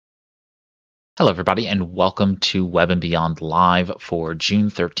Hello, everybody, and welcome to Web and Beyond Live for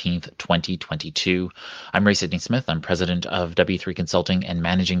June 13th, 2022. I'm Ray Sidney Smith. I'm president of W3 Consulting and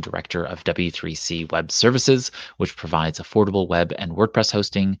managing director of W3C Web Services, which provides affordable web and WordPress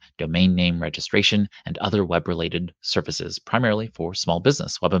hosting, domain name registration, and other web related services, primarily for small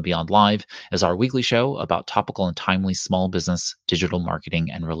business. Web and Beyond Live is our weekly show about topical and timely small business, digital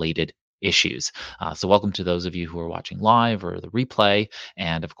marketing, and related issues. So, welcome to those of you who are watching live or the replay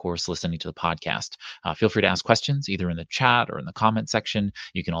and of course listening to the podcast. Feel free to ask questions either in the chat or in the comment section.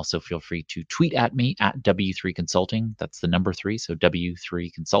 You can also feel free to tweet at me at W3 Consulting. That's the number three, so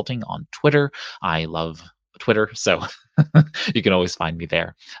W3 Consulting on Twitter. I love Twitter, so you can always find me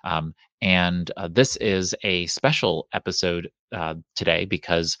there. And this is a special episode today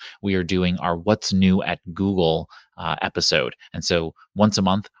because we are doing our What's New at Google episode. And so once a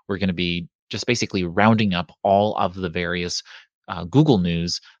month, we're going to be just basically rounding up all of the various Google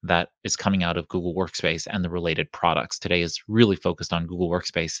news that is coming out of Google Workspace and the related products. Today is really focused on Google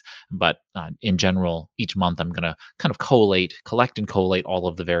Workspace, but in general, each month I'm going to kind of collect and collate all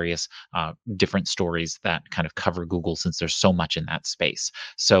of the various different stories that kind of cover Google since there's so much in that space.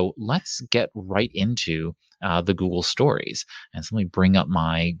 So let's get right into the Google stories. And so let me bring up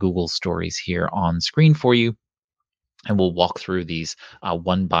my Google stories here on screen for you and we'll walk through these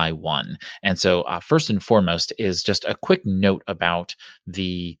one by one. And so, first and foremost, is just a quick note about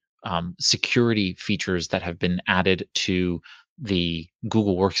the security features that have been added to the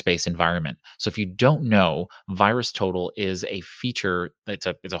Google Workspace environment. So, if you don't know, VirusTotal is a feature it's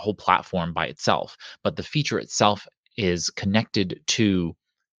a whole platform by itself, but the feature itself is connected to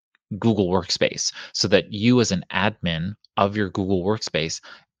Google Workspace so that you, as an admin of your Google Workspace,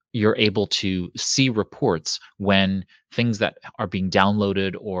 you're able to see reports when things that are being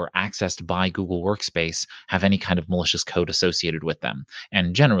downloaded or accessed by Google Workspace have any kind of malicious code associated with them.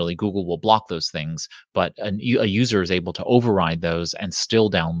 And generally, Google will block those things, but a user is able to override those and still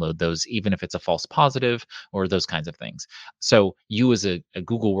download those, even if it's a false positive or those kinds of things. So, you as a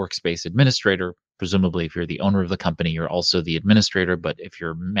Google Workspace administrator, presumably if you're the owner of the company, you're also the administrator, but if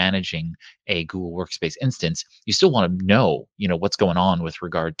you're managing a Google Workspace instance, you still want to know, what's going on with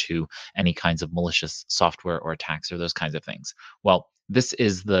regard to any kinds of malicious software or attacks or those kinds of things. Well, this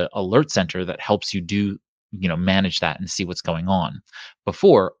is the alert center that helps you manage that and see what's going on.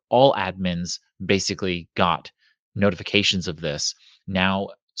 Before, all admins basically got notifications of this. Now,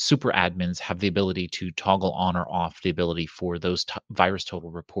 super admins have the ability to toggle on or off the ability for those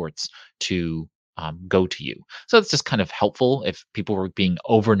VirusTotal reports to go to you. So it's just kind of helpful if people were being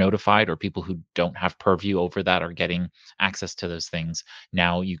over notified or people who don't have purview over that are getting access to those things.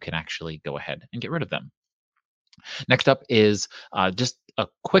 Now you can actually go ahead and get rid of them. Next up is just a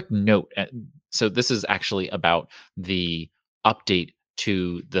quick note. So this is actually about the update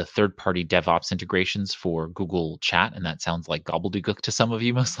to the third-party DevOps integrations for Google Chat, and that sounds like gobbledygook to some of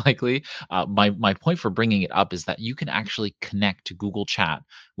you, most likely. My point for bringing it up is that you can actually connect to Google Chat,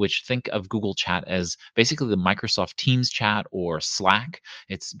 which think of Google Chat as basically the Microsoft Teams chat or Slack.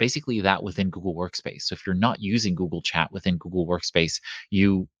 It's basically that within Google Workspace. So if you're not using Google Chat within Google Workspace,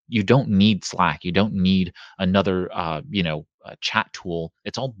 you don't need Slack. You don't need another chat tool.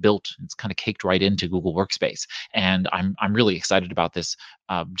 It's all built. It's kind of caked right into Google Workspace, and I'm really excited about this,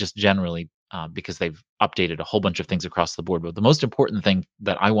 just generally. Because they've updated a whole bunch of things across the board. But the most important thing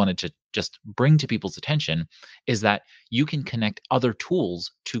that I wanted to just bring to people's attention is that you can connect other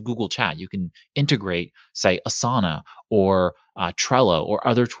tools to Google Chat. You can integrate, say, Asana or Trello or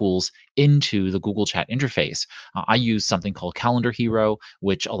other tools into the Google Chat interface. I use something called Calendar Hero,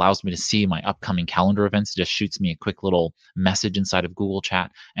 which allows me to see my upcoming calendar events. It just shoots me a quick little message inside of Google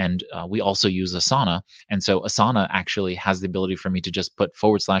Chat. And we also use Asana. And so Asana actually has the ability for me to just put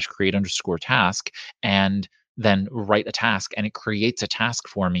 /create_task and then write a task, and it creates a task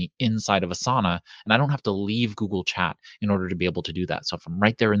for me inside of Asana, and I don't have to leave Google Chat in order to be able to do that. So if I'm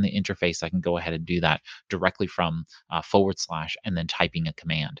right there in the interface, I can go ahead and do that directly from / and then typing a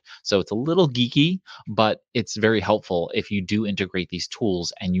command. So it's a little geeky, but it's very helpful if you do integrate these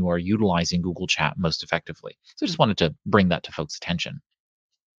tools and you are utilizing Google Chat most effectively. So I just wanted to bring that to folks' attention.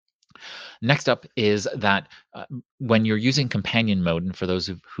 Next up is that when you're using companion mode, and for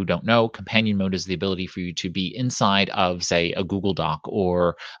those who don't know, companion mode is the ability for you to be inside of, say, a Google Doc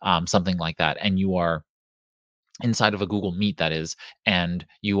or something like that, and you are inside of a Google Meet, that is, and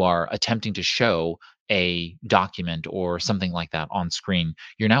you are attempting to show a document or something like that on screen,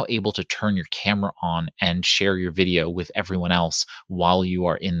 you're now able to turn your camera on and share your video with everyone else while you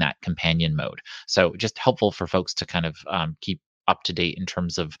are in that companion mode. So just helpful for folks to kind of keep up to date in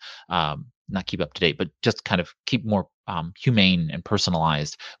terms of not keep up to date, but just kind of keep more humane and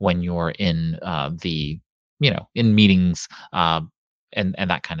personalized when you're in in meetings, and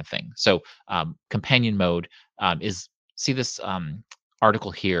that kind of thing. So companion mode is see this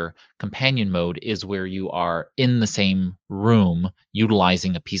article here. Companion mode is where you are in the same room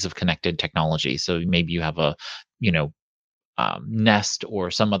utilizing a piece of connected technology. So maybe you have a you know Nest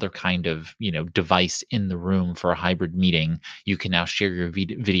or some other kind of device in the room for a hybrid meeting. You can now share your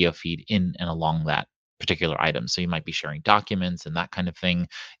video feed in and along that particular item. So you might be sharing documents and that kind of thing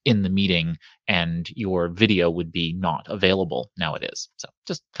in the meeting, and your video would be not available. Now it is. So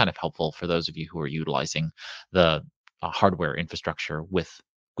just kind of helpful for those of you who are utilizing the hardware infrastructure with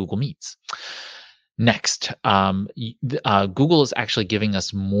Google Meets. Next, Google is actually giving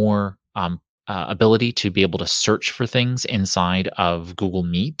us more ability to be able to search for things inside of Google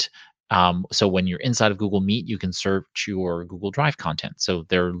Meet. So when you're inside of Google Meet, you can search your Google Drive content. So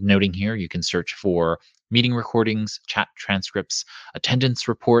they're noting here you can search for meeting recordings, chat transcripts, attendance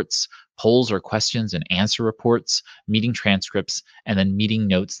reports, polls or questions and answer reports, meeting transcripts, and then meeting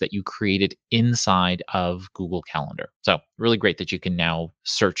notes that you created inside of Google Calendar. So really great that you can now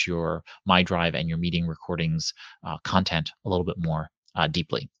search your My Drive and your meeting recordings content a little bit more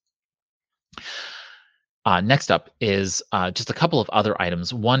deeply. Next up is just a couple of other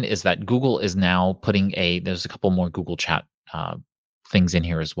items. One is that Google is now putting there's a couple more Google Chat things in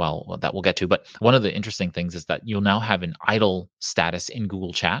here as well that we'll get to. But one of the interesting things is that you'll now have an idle status in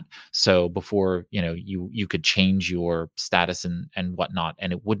Google Chat. So before, you could change your status and whatnot,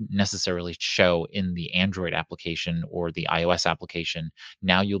 and it wouldn't necessarily show in the Android application or the iOS application.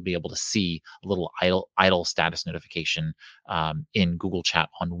 Now you'll be able to see a little idle status notification in Google Chat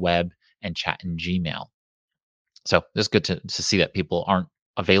on web and chat in Gmail. So it's good to see that people aren't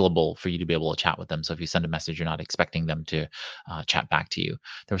available for you to be able to chat with them. So if you send a message, you're not expecting them to chat back to you.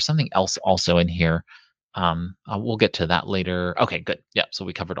 There was something else also in here. We'll get to that later. Okay, good. Yeah, so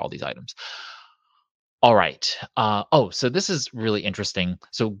we covered all these items. All right. So this is really interesting.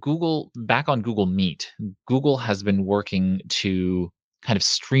 So back on Google Meet, Google has been working to kind of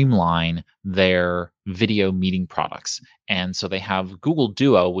streamline their video meeting products. And so they have Google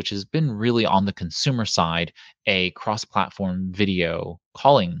Duo, which has been really on the consumer side, a cross-platform video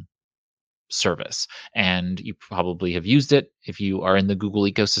calling service. And you probably have used it if you are in the Google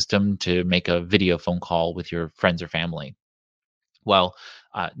ecosystem to make a video phone call with your friends or family. Well,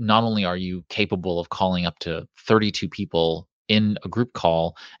 not only are you capable of calling up to 32 people in a group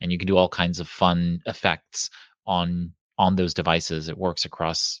call, and you can do all kinds of fun effects on those devices. It works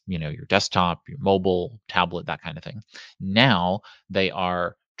across, your desktop, your mobile, tablet, that kind of thing. Now they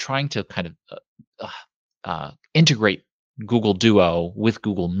are trying to kind of integrate Google Duo with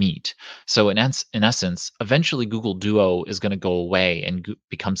Google Meet. So in essence, eventually Google Duo is going to go away and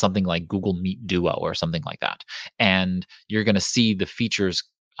become something like Google Meet Duo or something like that. And you're going to see the features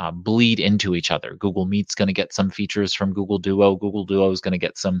bleed into each other. Google Meet's going to get some features from Google Duo. Google Duo is going to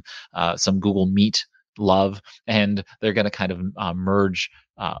get some Google Meet love, and they're going to kind of merge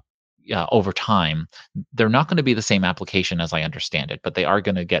over time. They're not going to be the same application as I understand it, but they are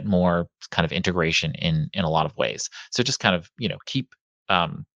going to get more kind of integration in a lot of ways. So just kind of keep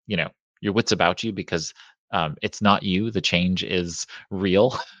your wits about you, because it's not you. The change is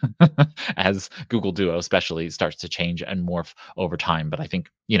real as Google Duo especially starts to change and morph over time. But I think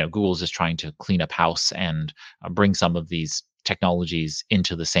Google's just trying to clean up house and bring some of these technologies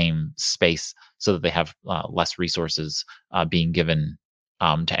into the same space so that they have less resources being given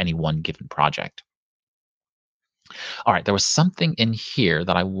to any one given project. All right, there was something in here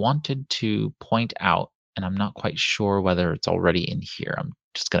that I wanted to point out, and I'm not quite sure whether it's already in here. I'm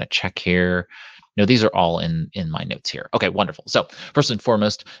just going to check here. No, these are all in my notes here. Okay, wonderful. So first and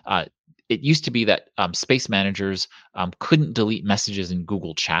foremost, it used to be that space managers couldn't delete messages in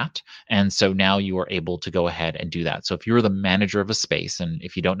Google Chat. And so now you are able to go ahead and do that. So if you're the manager of a space, and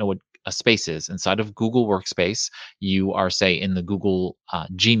if you don't know what a space is, inside of Google Workspace, you are, say, in the Google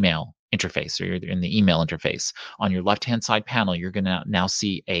Gmail interface, or you're in the email interface. On your left-hand side panel, you're going to now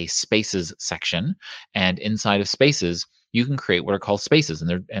see a Spaces section. And inside of Spaces, you can create what are called spaces.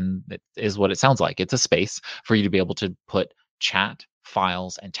 And it is what it sounds like. It's a space for you to be able to put chat,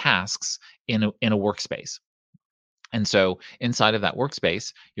 files, and tasks in a workspace. And so inside of that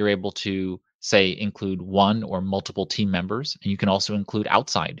workspace, you're able to, say, include one or multiple team members, and you can also include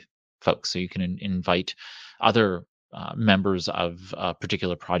outside folks. So you can invite other members of a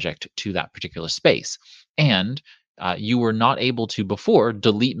particular project to that particular space. And you were not able to before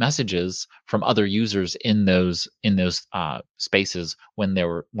delete messages from other users in those spaces when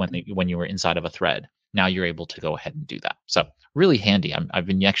you were inside of a thread. now you're able to go ahead and do that. So really handy. I've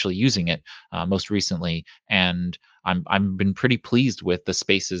been actually using it most recently, and I've been pretty pleased with the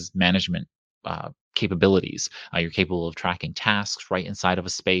Spaces management capabilities. You're capable of tracking tasks right inside of a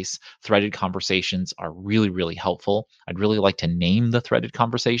space. Threaded conversations are really, really helpful. I'd really like to name the threaded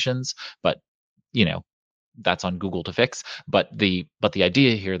conversations, but you know that's on Google to fix. But the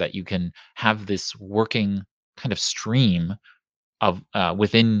idea here that you can have this working kind of stream of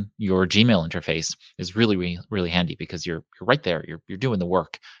within your Gmail interface is really, really, really handy because you're right there. You're doing the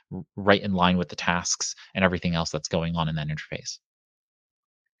work right in line with the tasks and everything else that's going on in that interface.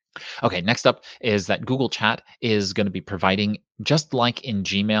 Okay, next up is that Google Chat is going to be providing, just like in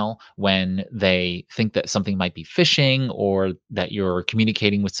Gmail, when they think that something might be phishing or that you're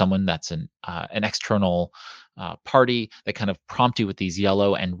communicating with someone that's an external party, they kind of prompt you with these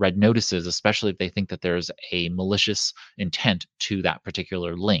yellow and red notices, especially if they think that there's a malicious intent to that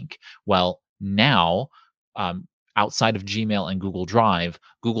particular link. Well, now, um, outside of Gmail and Google Drive,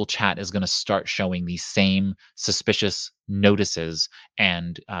 Google Chat is going to start showing these same suspicious notices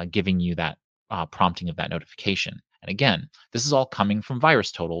and giving you that prompting of that notification. And again, this is all coming from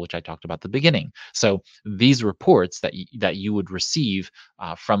VirusTotal, which I talked about at the beginning. So these reports that you would receive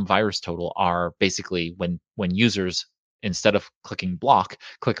from VirusTotal are basically when users, instead of clicking block,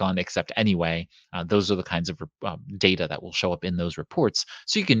 click on accept anyway. Those are the kinds of data that will show up in those reports,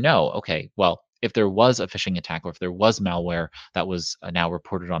 so you can know, okay, well, if there was a phishing attack or if there was malware that was now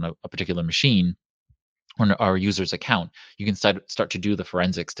reported on a particular machine or our user's account, you can start to do the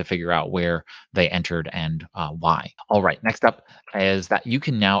forensics to figure out where they entered and why. All right, next up is that you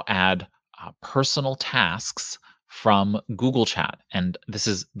can now add personal tasks from Google Chat, and this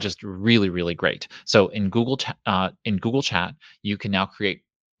is just really, really great. So in Google Chat, you can now create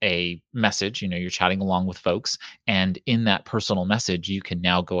a message. You're chatting along with folks, and in that personal message, you can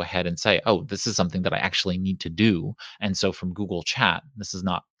now go ahead and say, "Oh, this is something that I actually need to do." And so from Google Chat, this is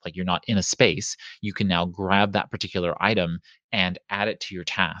not like you're not in a space. You can now grab that particular item and add it to your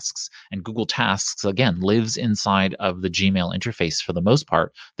tasks. And Google Tasks, again, lives inside of the Gmail interface for the most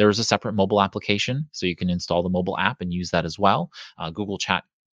part. There is a separate mobile application, so you can install the mobile app and use that as well. Google Chat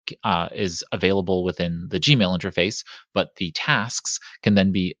is available within the Gmail interface, but the tasks can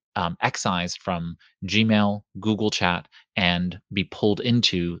then be excised from Gmail, Google Chat, and be pulled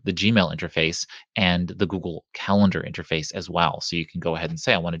into the Gmail interface and the Google Calendar interface as well. So you can go ahead and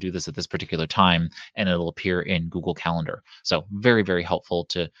say, I want to do this at this particular time, and it'll appear in Google Calendar. So very, very helpful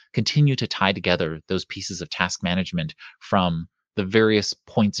to continue to tie together those pieces of task management from the various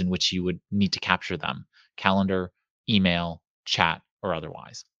points in which you would need to capture them: calendar, email, chat, or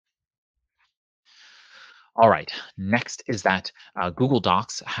otherwise. All right. Next is that Google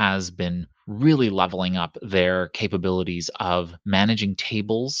Docs has been really leveling up their capabilities of managing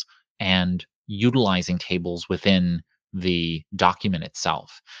tables and utilizing tables within the document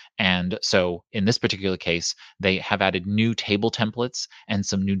itself. And so in this particular case, they have added new table templates and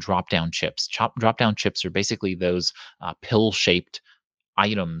some new drop down chips. Drop down chips are basically those pill shaped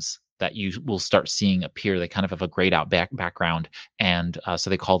items that you will start seeing appear. They kind of have a grayed out background, and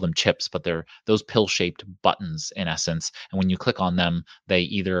so they call them chips, but they're those pill shaped buttons in essence. And when you click on them, they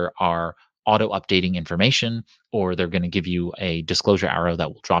either are auto updating information or they're going to give you a disclosure arrow that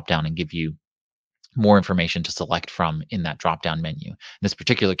will drop down and give you more information to select from in that drop down menu. In this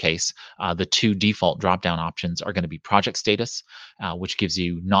particular case, the two default drop down options are going to be project status, which gives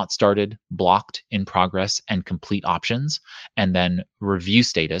you not started, blocked, in progress, and complete options, and then review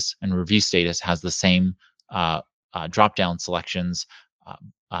status. And review status has the same drop down selections.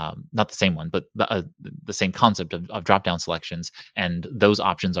 Not the same one, but the same concept of drop down selections. And those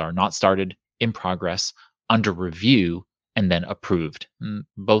options are not started, in progress, under review, and then approved.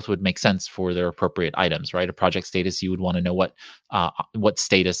 Both would make sense for their appropriate items, right? A project status, you would want to know what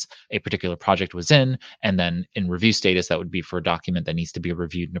status a particular project was in, and then in review status, that would be for a document that needs to be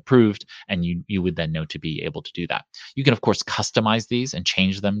reviewed and approved, and you would then know to be able to do that. You can of course customize these and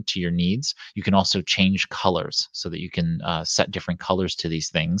change them to your needs. You can also change colors so that you can set different colors to these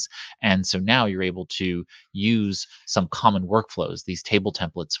things, and so now you're able to use some common workflows. These table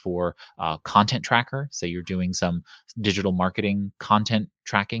templates for content tracker. Say you're doing some digital marketing content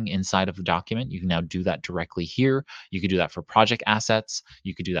tracking inside of the document. You can now do that directly here. You could do that for project assets.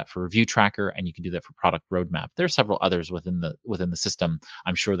 You could do that for review tracker, and you can do that for product roadmap. There are several others within the system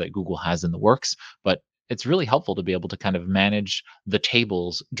I'm sure that Google has in the works, but it's really helpful to be able to kind of manage the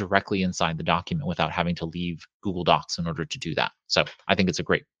tables directly inside the document without having to leave Google Docs in order to do that. So I think it's a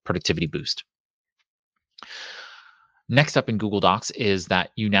great productivity boost. Next up in Google Docs is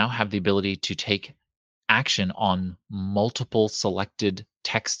that you now have the ability to take action on multiple selected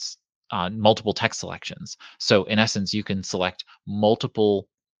texts multiple text selections. So in essence, you can select multiple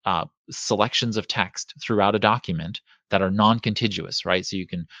selections of text throughout a document that are non-contiguous, right? So you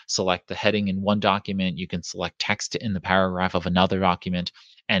can select the heading in one document, you can select text in the paragraph of another document,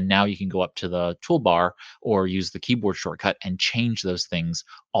 and now you can go up to the toolbar or use the keyboard shortcut and change those things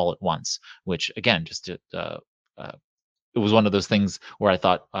all at once, which again, uh, it was one of those things where I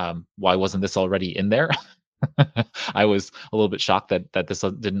thought, why wasn't this already in there? I was a little bit shocked that this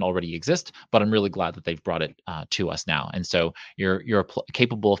didn't already exist, but I'm really glad that they've brought it to us now. And so you're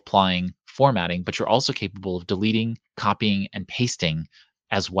capable of applying formatting, but you're also capable of deleting, copying, and pasting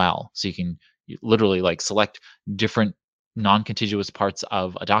as well. So you literally like select different non-contiguous parts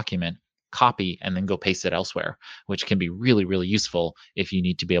of a document, copy, and then go paste it elsewhere, which can be really, really useful if you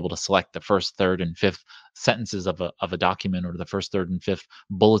need to be able to select the first, third, and fifth sentences of a document, or the first, third, and fifth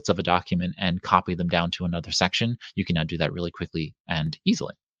bullets of a document, and copy them down to another section. You can now do that really quickly and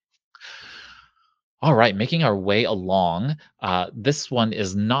easily. All right, making our way along. This one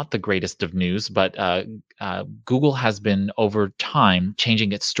is not the greatest of news, but Google has been over time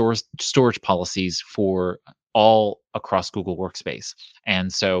changing its storage policies for all across Google Workspace.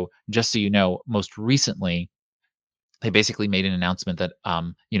 And so, just so you know, most recently, they basically made an announcement that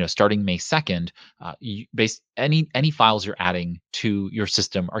starting May 2nd, any files you're adding to your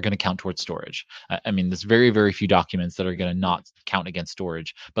system are going to count towards storage. I mean, there's very, very few documents that are going to not count against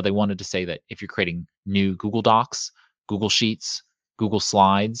storage, but they wanted to say that if you're creating new Google Docs, Google Sheets, Google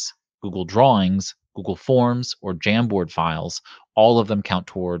Slides, Google Drawings, Google Forms, or Jamboard files, all of them count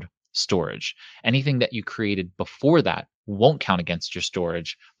toward storage. Anything that you created before that won't count against your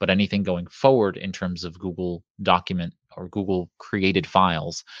storage, but anything going forward in terms of Google document or Google created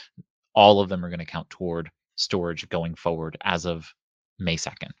files, all of them are going to count toward storage going forward as of May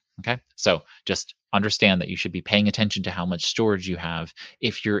 2nd. Okay. So just understand that you should be paying attention to how much storage you have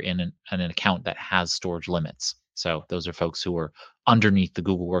if you're in an account that has storage limits. So those are folks who are underneath the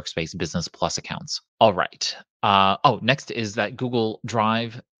Google Workspace Business Plus accounts. All right. Next is that Google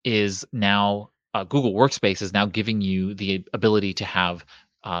Drive is now Google Workspace is now giving you the ability to have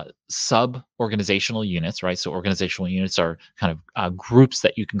sub-organizational units, right? So organizational units are kind of groups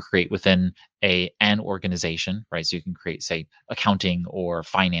that you can create within an organization, right? So you can create, say, accounting or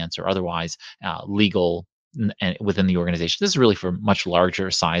finance or otherwise legal and within the organization. This is really for much larger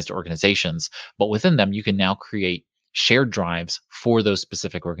sized organizations, but within them, you can now create shared drives for those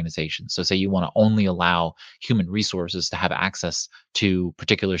specific organizations. So say you want to only allow human resources to have access to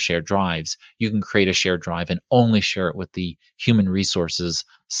particular shared drives, you can create a shared drive and only share it with the human resources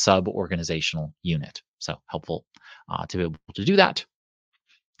sub-organizational unit. So helpful to be able to do that.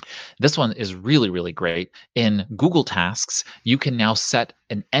 This one is really, really great. In Google Tasks, you can now set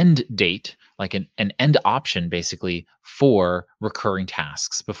an end date, like an end option basically for recurring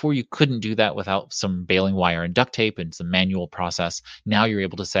tasks. Before you couldn't do that without some baling wire and duct tape and some manual process. Now you're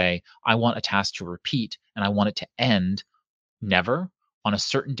able to say, I want a task to repeat and I want it to end never on a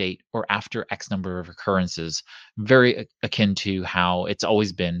certain date or after X number of occurrences, very akin to how it's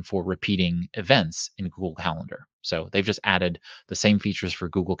always been for repeating events in Google Calendar. So they've just added the same features for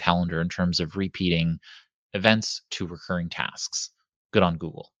Google Calendar in terms of repeating events to recurring tasks. Good on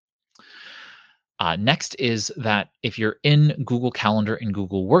Google. Next is that if you're in Google Calendar and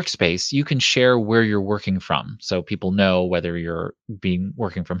Google Workspace, you can share where you're working from. So people know whether you're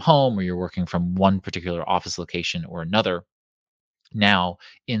working from home or you're working from one particular office location or another. Now,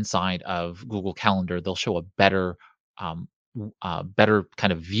 inside of Google Calendar, they'll show a better kind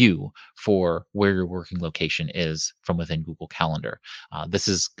of view for where your working location is from within Google Calendar. This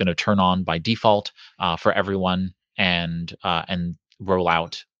is going to turn on by default for everyone and roll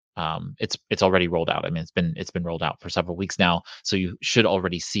out. It's already rolled out. I mean, it's been rolled out for several weeks now, so you should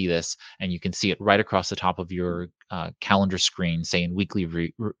already see this, and you can see it right across the top of your calendar screen. Say in weekly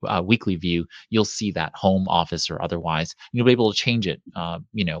view, you'll see that home, office, or otherwise. You'll be able to change it,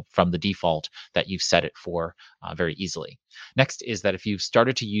 from the default that you've set it for very easily. Next is that if you've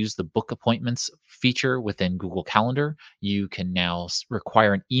started to use the book appointments feature within Google Calendar, you can now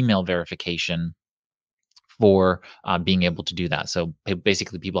require an email verification for being able to do that. So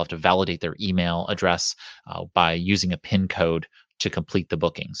basically, people have to validate their email address by using a PIN code to complete the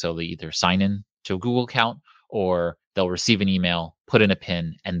booking. So they either sign in to a Google account or they'll receive an email, put in a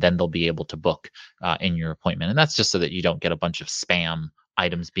PIN, and then they'll be able to book in your appointment. And that's just so that you don't get a bunch of spam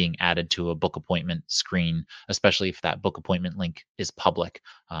items being added to a book appointment screen, especially if that book appointment link is public.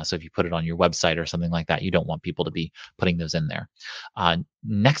 So if you put it on your website or something like that, you don't want people to be putting those in there.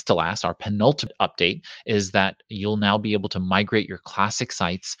 Next to last, our penultimate update is that you'll now be able to migrate your classic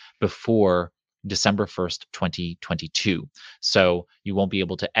sites before December 1st, 2022. So you won't be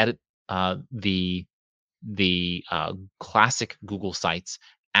able to edit the classic Google Sites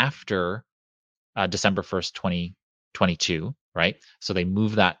after December 1st, 2022, right? So they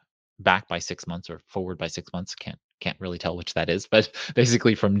move that back by 6 months or forward by 6 months. Can't really tell which that is, but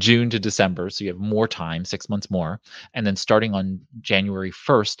basically from June to December. So you have more time, 6 months more. And then starting on January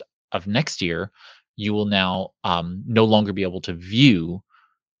 1st of next year, you will now no longer be able to view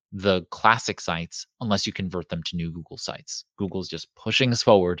the classic sites unless you convert them to new Google Sites. Google's just pushing us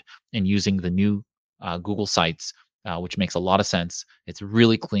forward and using the new Google Sites, which makes a lot of sense. It's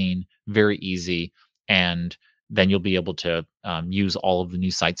really clean, very easy, and then you'll be able to use all of the new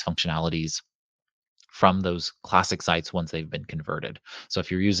sites functionalities from those classic sites once they've been converted. So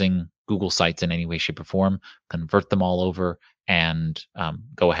if you're using Google Sites in any way, shape, or form, convert them all over and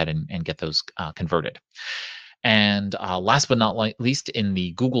go ahead and get those converted. And last but not least, in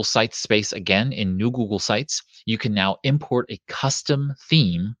the Google Sites space, again, in new Google Sites, you can now import a custom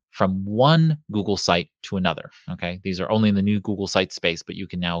theme from one Google site to another. Okay, these are only in the new Google Sites space, but you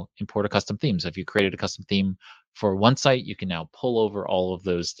can now import a custom theme. So if you created a custom theme for one site, you can now pull over all of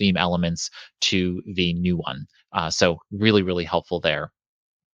those theme elements to the new one. So really, really helpful there.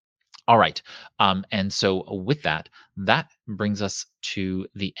 All right. And so with that, that brings us to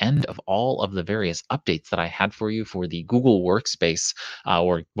the end of all of the various updates that I had for you for the Google Workspace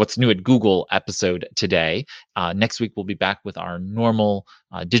or what's new at Google episode today. Next week, we'll be back with our normal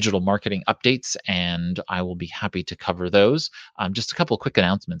digital marketing updates, and I will be happy to cover those. Just a couple of quick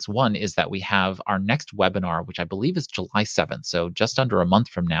announcements. One is that we have our next webinar, which I believe is July 7th. So just under a month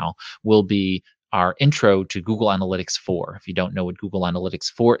from now, will be our intro to Google Analytics 4. If you don't know what Google Analytics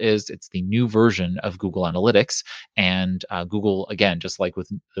 4 is, it's the new version of Google Analytics. And Google, again, just like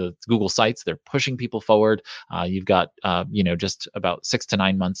with the Google Sites, they're pushing people forward. You've got, just about 6 to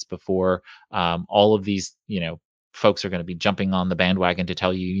 9 months before all of these, folks are going to be jumping on the bandwagon to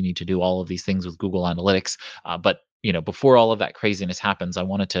tell you you need to do all of these things with Google Analytics. But before all of that craziness happens, I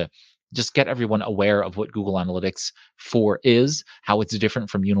wanted to just get everyone aware of what Google Analytics 4 is, how it's different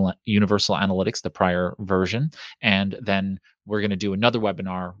from Universal Analytics, the prior version. And then we're going to do another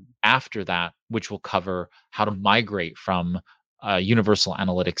webinar after that, which will cover how to migrate from Universal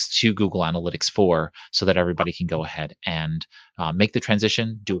Analytics to Google Analytics 4 so that everybody can go ahead and make the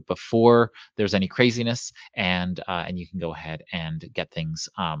transition, do it before there's any craziness, and you can go ahead and get things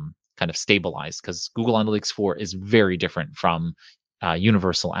kind of stabilized, because Google Analytics 4 is very different from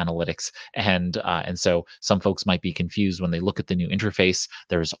Universal Analytics, and so some folks might be confused when they look at the new interface.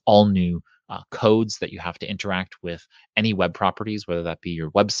 There's all new codes that you have to interact with any web properties, whether that be your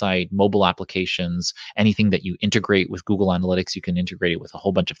website, mobile applications, anything that you integrate with Google Analytics. You can integrate it with a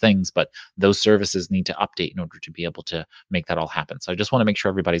whole bunch of things, but those services need to update in order to be able to make that all happen. So I just want to make sure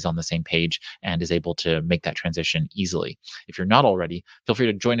everybody's on the same page and is able to make that transition easily. If you're not already, feel free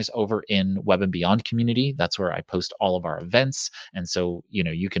to join us over in Web and Beyond community. That's where I post all of our events. And so,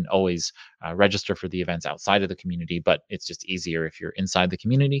 you can always register for the events outside of the community, but it's just easier if you're inside the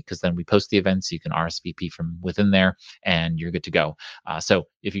community, because then we post the events. You can RSVP from within there and you're good to go. So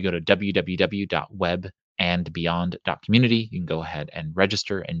if you go to www.webandbeyond.community, you can go ahead and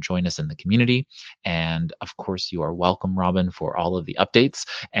register and join us in the community. And of course, you are welcome, Robin, for all of the updates.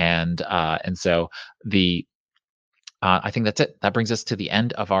 And so I think that's it. That brings us to the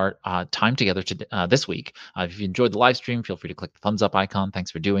end of our time together this week. If you enjoyed the live stream, feel free to click the thumbs up icon.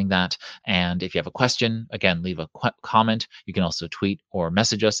 Thanks for doing that. And if you have a question, again, leave a comment. You can also tweet or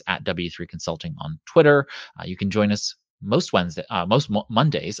message us at W3 Consulting on Twitter. You can join us most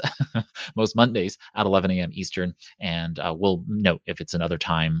Mondays, most Mondays at 11 a.m. Eastern, and we'll note if it's another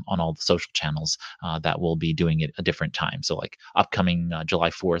time on all the social channels that we'll be doing it a different time. So like upcoming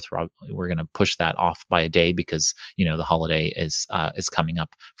July 4th, we're going to push that off by a day because the holiday is coming up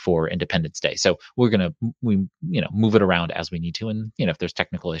for Independence Day. So we're going to move it around as we need to, and if there's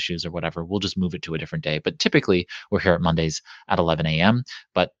technical issues or whatever, we'll just move it to a different day. But typically we're here at Mondays at 11 a.m.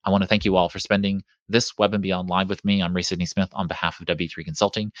 But I want to thank you all for spending this Web and Beyond live with me. I'm Ray Sidney Smith on behalf of W3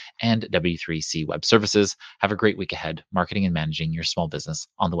 Consulting and W3C Web Services. Have a great week ahead, marketing and managing your small business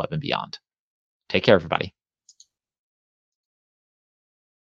on the Web and Beyond. Take care, everybody.